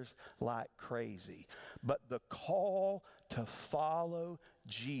years like crazy, but the call to follow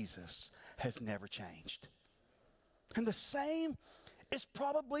Jesus has never changed. And the same is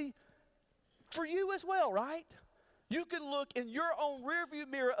probably for you as well, right? You can look in your own rearview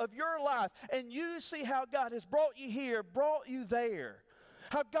mirror of your life and you see how God has brought you here, brought you there.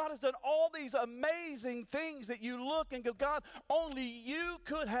 How God has done all these amazing things that you look and go, God, only you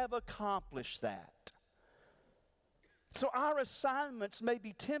could have accomplished that. So our assignments may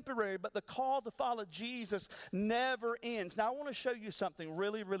be temporary, but the call to follow Jesus never ends. Now I want to show you something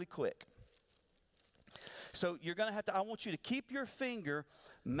really, really quick. So you're going to have to, I want you to keep your finger,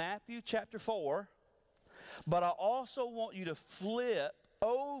 Matthew chapter 4, but I also want you to flip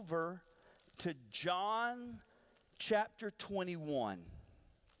over to John chapter 21.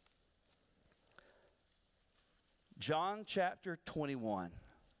 John chapter 21.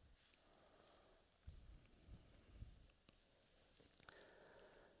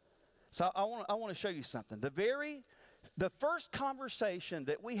 So I want to show you something. The first conversation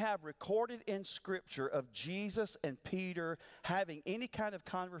that we have recorded in Scripture of Jesus and Peter having any kind of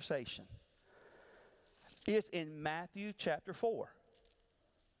conversation is in Matthew chapter 4.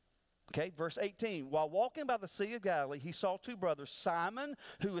 Okay, verse 18. While walking by the Sea of Galilee, he saw two brothers, Simon,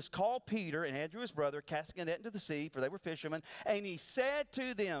 who is called Peter, and Andrew his brother, casting a net into the sea, for they were fishermen. And he said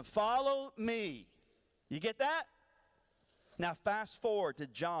to them, "Follow me." You get that? Now fast forward to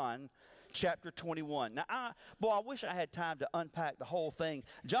John chapter 21. Now, I wish I had time to unpack the whole thing.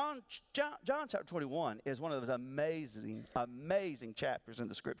 John chapter 21 is one of those amazing chapters in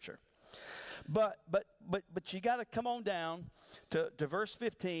the Scripture. But you got to come on down to verse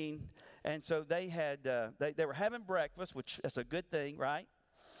 15. And so they had they were having breakfast, which is a good thing, right?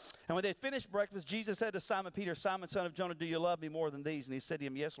 And when they finished breakfast, Jesus said to Simon Peter, "Simon, son of Jonah, do you love me more than these?" And he said to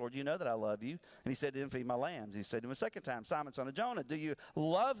him, "Yes, Lord, you know that I love you." And he said to him, "Feed my lambs." He said to him a second time, "Simon, son of Jonah, do you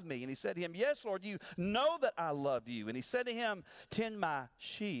love me?" And he said to him, "Yes, Lord, you know that I love you." And he said to him, "Tend my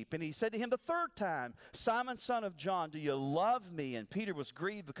sheep." And he said to him the third time, "Simon, son of John, do you love me?" And Peter was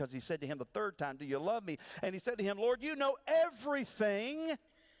grieved because he said to him the third time, "Do you love me?" And he said to him, "Lord, you know everything.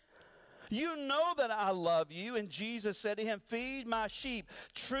 You know that I love you." And Jesus said to him, "Feed my sheep.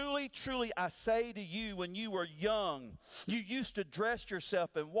 Truly, truly, I say to you, when you were young, you used to dress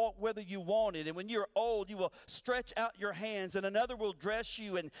yourself and walk whither you wanted. And when you're old, you will stretch out your hands, and another will dress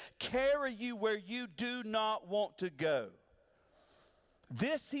you and carry you where you do not want to go."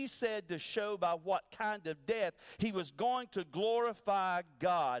 This he said to show by what kind of death he was going to glorify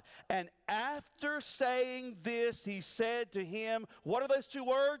God. And after saying this, he said to him, what are those two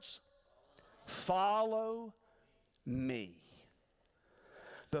words? Follow me.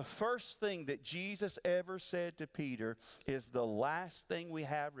 The first thing that Jesus ever said to Peter is the last thing we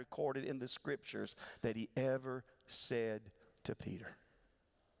have recorded in the Scriptures that he ever said to Peter.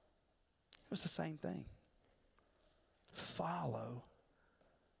 It was the same thing. Follow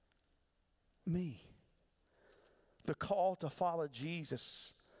me. The call to follow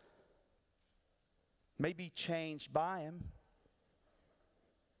Jesus may be changed by him,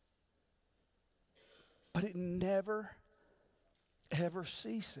 but it never, ever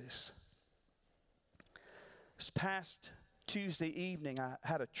ceases. This past Tuesday evening, I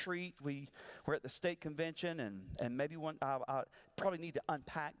had a treat. We were at the state convention, and maybe I probably need to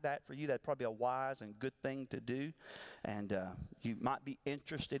unpack that for you. That'd probably be a wise and good thing to do. And you might be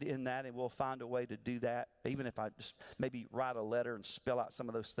interested in that, and we'll find a way to do that, even if I just maybe write a letter and spell out some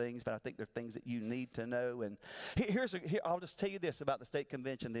of those things. But I think they're things that you need to know. And I'll just tell you this about the state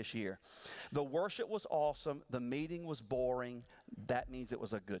convention this year. The worship was awesome. The meeting was boring. That means it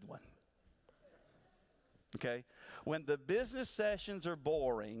was a good one. Okay? When the business sessions are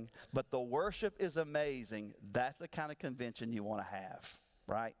boring, but the worship is amazing, that's the kind of convention you want to have,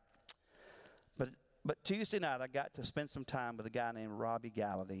 right? But Tuesday night, I got to spend some time with a guy named Robbie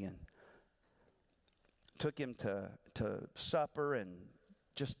Gallaty, and took him to supper and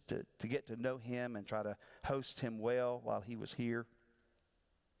just to get to know him and try to host him well while he was here.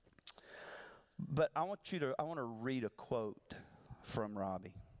 But I want to read a quote from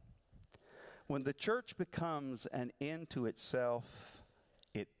Robbie. When the church becomes an end to itself,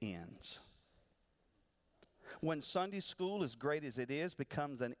 it ends. When Sunday school, as great as it is,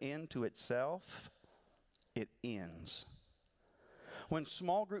 becomes an end to itself, it ends. When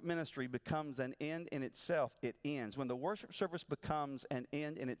small group ministry becomes an end in itself, it ends. When the worship service becomes an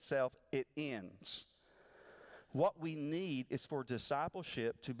end in itself, it ends. What we need is for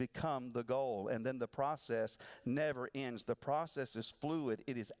discipleship to become the goal, and then the process never ends. The process is fluid.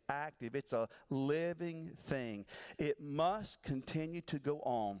 It is active. It's a living thing. It must continue to go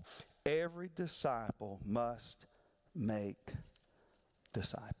on. Every disciple must make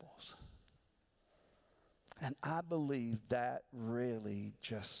disciples. And I believe that really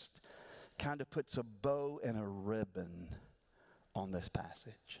just kind of puts a bow and a ribbon on this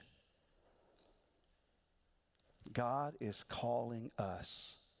passage. God is calling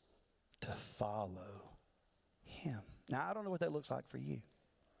us to follow him. Now, I don't know what that looks like for you,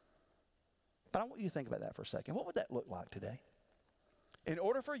 but I want you to think about that for a second. What would that look like today? In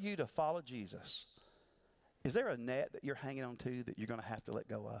order for you to follow Jesus, is there a net that you're hanging on to that you're going to have to let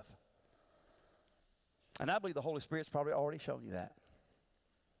go of? And I believe the Holy Spirit's probably already shown you that.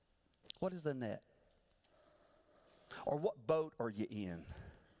 What is the net? Or what boat are you in,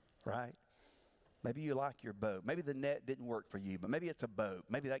 right? Maybe you like your boat. Maybe the net didn't work for you, but maybe it's a boat.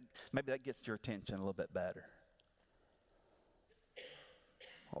 Maybe that gets your attention a little bit better.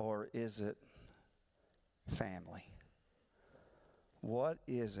 Or is it family? What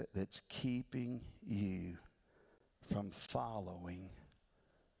is it that's keeping you from following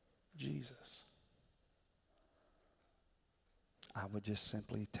Jesus? I would just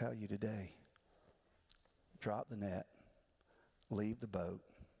simply tell you today, drop the net, leave the boat,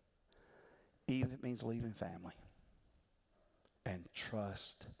 even if it means leaving family, and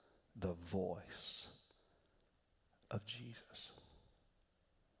trust the voice of Jesus.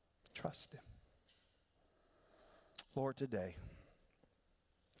 Trust him. Lord, today,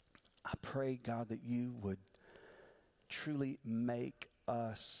 I pray, God, that you would truly make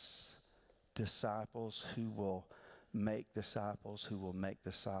us disciples who will make disciples, who will make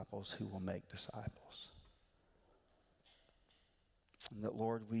disciples, who will make disciples. And that,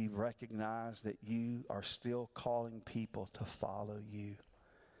 Lord, we recognize that you are still calling people to follow you.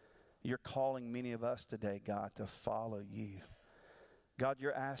 You're calling many of us today, God, to follow you. God,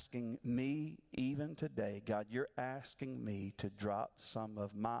 you're asking me even today, God, you're asking me to drop some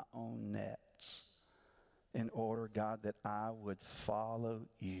of my own nets in order, God, that I would follow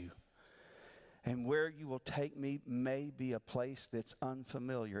you. And where you will take me may be a place that's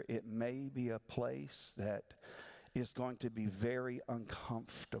unfamiliar. It may be a place that is going to be very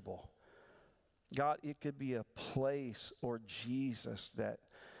uncomfortable. God, it could be a place, or Jesus,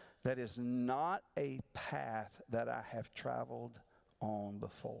 that is not a path that I have traveled on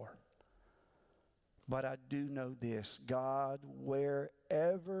before. But I do know this, God,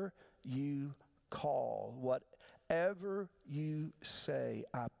 wherever you call, whatever you say,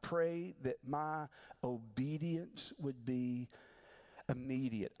 I pray that my obedience would be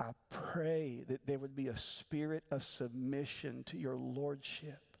immediate. I pray that there would be a spirit of submission to your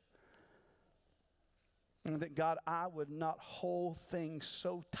lordship. And that, God, I would not hold things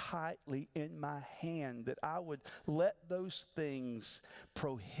so tightly in my hand that I would let those things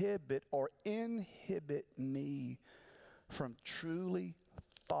prohibit or inhibit me from truly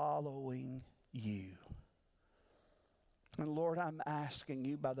following you. And Lord, I'm asking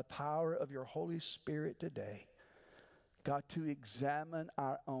you by the power of your Holy Spirit today, God, to examine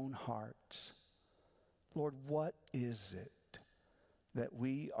our own hearts. Lord, what is it that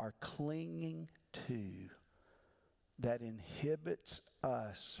we are clinging to that inhibits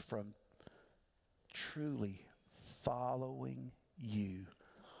us from truly following you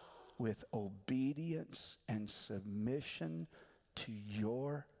with obedience and submission to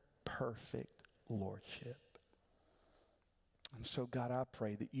your perfect lordship? And so, God, I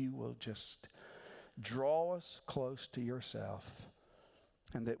pray that you will just draw us close to yourself,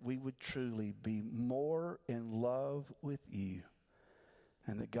 and that we would truly be more in love with you.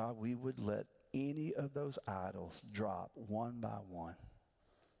 And that, God, we would let any of those idols drop one by one.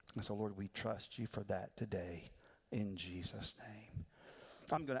 And so, Lord, we trust you for that today in Jesus' name.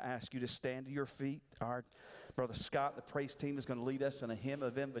 I'm going to ask you to stand to your feet. Our brother Scott, the praise team, is going to lead us in a hymn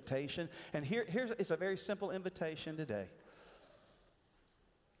of invitation. And it's a very simple invitation today.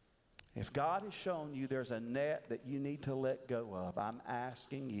 If God has shown you there's a net that you need to let go of, I'm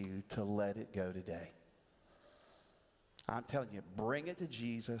asking you to let it go today. I'm telling you, bring it to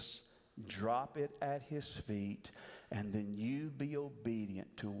Jesus, drop it at his feet, and then you be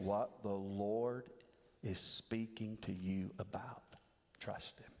obedient to what the Lord is speaking to you about.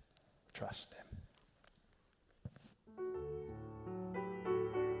 Trust him. Trust him.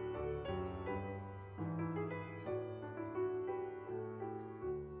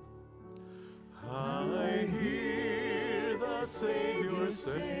 I hear the Savior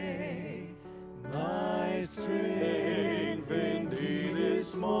say, my strength indeed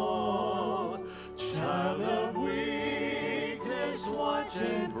is small. Child of weakness, watch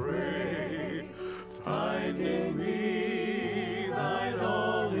and pray. Find in me thine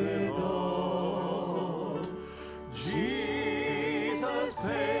all in all. Jesus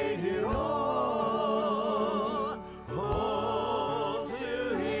paid it all. All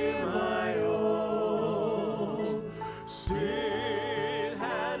to him I owe. Sin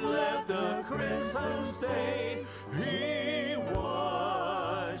had left a crimson stain. He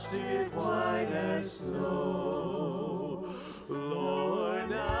washed it white as snow. Lord,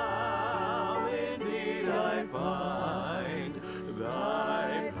 now indeed I find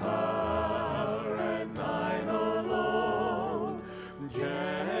thy power and thine alone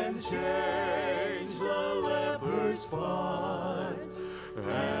can change the leper's spots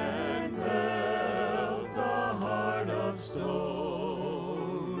and melt the heart of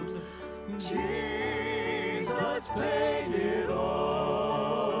stone. Jesus paid it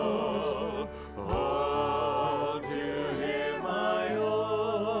all. All to him I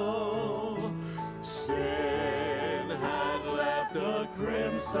owe. Sin had left a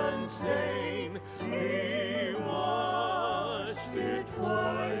crimson stain. He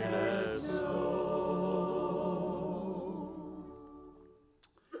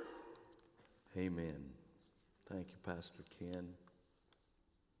Pastor Ken.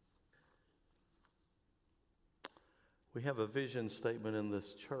 We have a vision statement in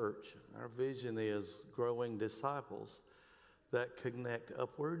this church. Our vision is growing disciples that connect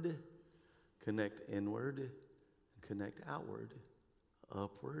upward, connect inward, and connect outward,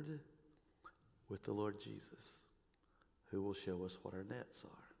 upward with the Lord Jesus, who will show us what our nets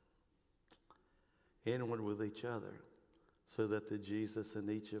are. Inward with each other, so that the Jesus in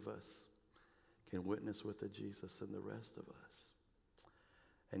each of us can witness with the Jesus in the rest of us.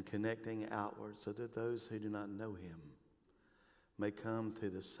 And connecting outward, so that those who do not know him may come to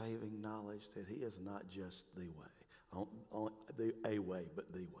the saving knowledge that he is not just the way, a way,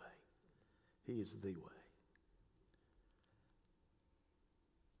 but the way. He is the way.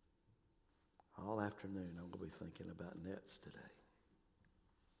 All afternoon, I'm going to be thinking about nets today.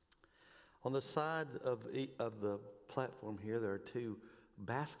 On the side of the platform here, there are two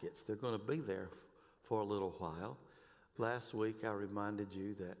baskets. They're going to be there for a little while. Last week, I reminded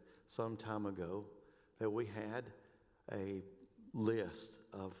you that some time ago that we had a list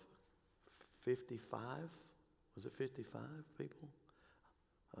of 55, was it 55 people?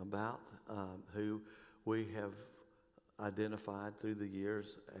 About who we have identified through the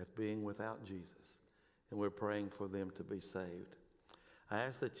years as being without Jesus. And we're praying for them to be saved. I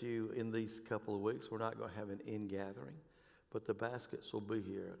ask that you, in these couple of weeks, we're not going to have an in-gathering, but the baskets will be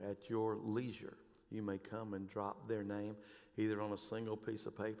here at your leisure. You may come and drop their name either on a single piece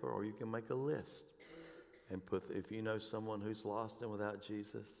of paper, or you can make a list and put, if you know someone who's lost and without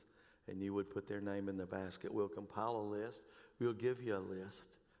Jesus, and you would put their name in the basket, we'll compile a list. We'll give you a list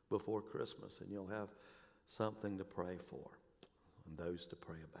before Christmas, and you'll have something to pray for and those to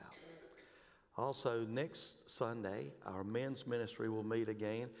pray about. Also, next Sunday, our men's ministry will meet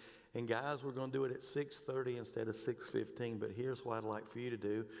again. And guys, we're going to do it at 6:30 instead of 6:15. But here's what I'd like for you to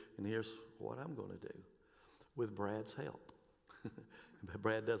do, and here's what I'm going to do with Brad's help.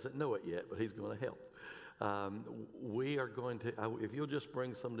 Brad doesn't know it yet, but he's going to help. We are going to, if you'll just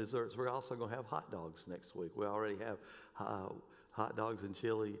bring some desserts, we're also going to have hot dogs next week. We already have hot dogs and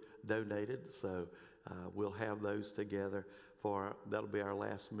chili donated, so we'll have those together. That'll be our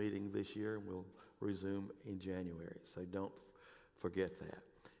last meeting this year, and we'll resume in January. So don't forget that.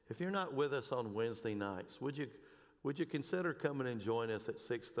 If you're not with us on Wednesday nights, would you consider coming and join us at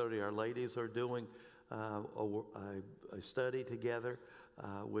 6:30? Our ladies are doing a study together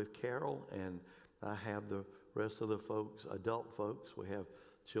with Carol, and I have the rest of the folks, adult folks. We have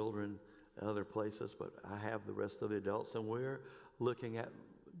children other places, but I have the rest of the adults, and we're looking at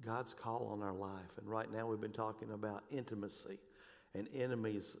God's call on our life. And right now we've been talking about intimacy and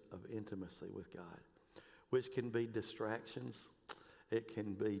enemies of intimacy with God, which can be distractions. It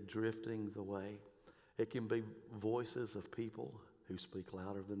can be driftings away. It can be voices of people who speak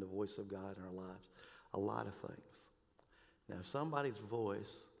louder than the voice of God in our lives. A lot of things. Now, if somebody's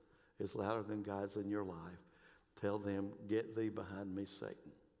voice is louder than God's in your life, tell them, "Get thee behind me,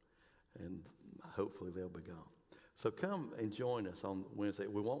 Satan." And hopefully they'll be gone. So come and join us on Wednesday.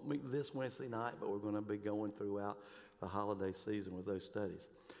 We won't meet this Wednesday night, but we're going to be going throughout the holiday season with those studies.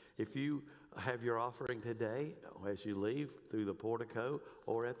 If you have your offering today, as you leave through the portico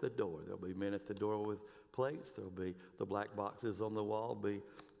or at the door, there'll be men at the door with plates. There'll be the black boxes on the wall. Be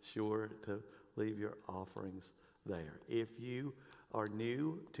sure to leave your offerings there. If you are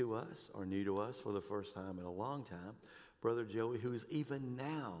new to us for the first time in a long time, Brother Joey, who is even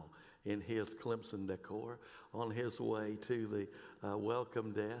now in his Clemson decor, on his way to the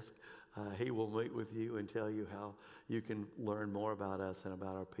welcome desk, he will meet with you and tell you how you can learn more about us and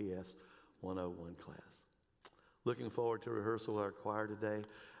about our PS 101 class. Looking forward to rehearsal with our choir today.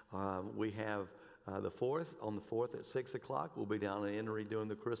 We have on the 4th at 6 o'clock, we'll be down in Ennery doing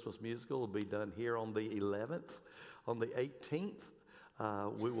the Christmas musical. It'll be done here on the 11th. On the 18th,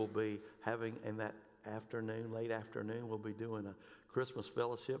 we will be having, in that afternoon, late afternoon, we'll be doing a Christmas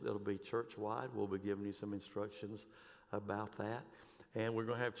fellowship that'll be church-wide. We'll be giving you some instructions about that. And we're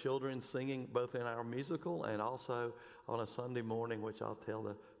going to have children singing both in our musical and also on a Sunday morning, which I'll tell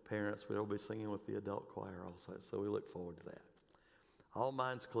the parents, we'll be singing with the adult choir also. So we look forward to that. All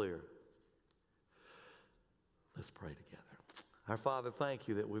minds clear. Let's pray together. Our Father, thank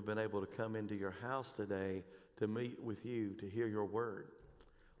you that we've been able to come into your house today to meet with you, to hear your word.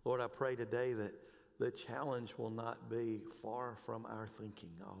 Lord, I pray today that the challenge will not be far from our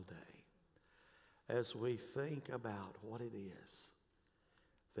thinking all day as we think about what it is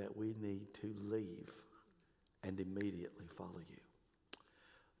that we need to leave and immediately follow you.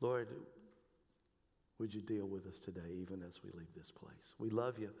 Lord, would you deal with us today even as we leave this place? We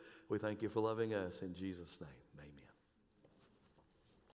love you. We thank you for loving us. In Jesus' name, amen.